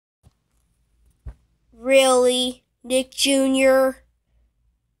Really, Nick Jr.?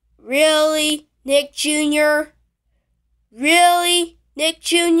 Really, Nick Jr.? Really, Nick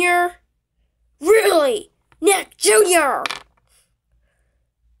Jr.? Really, Nick Jr.?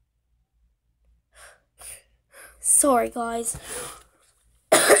 Sorry, guys.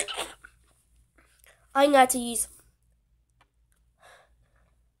 I'm going to use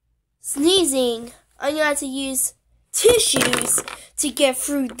sneezing. I'm going to use tissues to get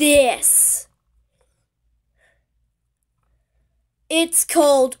through this. It's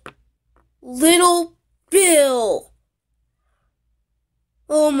called Little Bill.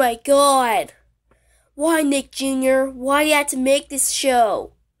 Oh my god. Why, Nick Jr.? Why do you have to make this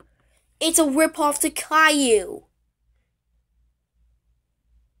show? It's a ripoff to Caillou.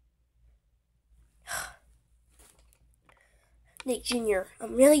 Nick Jr.,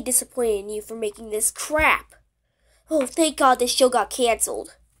 I'm really disappointed in you for making this crap. Oh, thank God this show got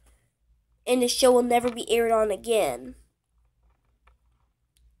canceled. And the show will never be aired on again.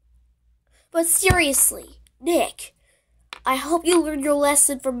 But seriously, Nick, I hope you learned your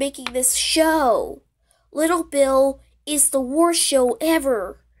lesson from making this show. Little Bill is the worst show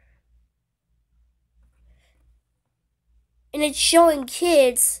ever. And it's showing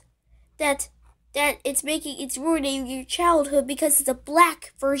kids that it's ruining your childhood because it's a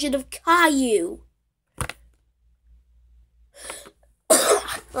black version of Caillou.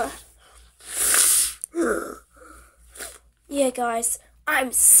 Yeah, guys,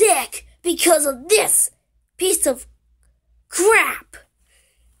 I'm sick because of this piece of crap.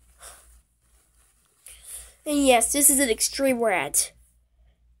 And yes, this is an extreme rant.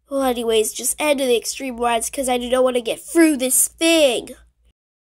 Well, anyways, just end the extreme rants because I don't want to get through this thing.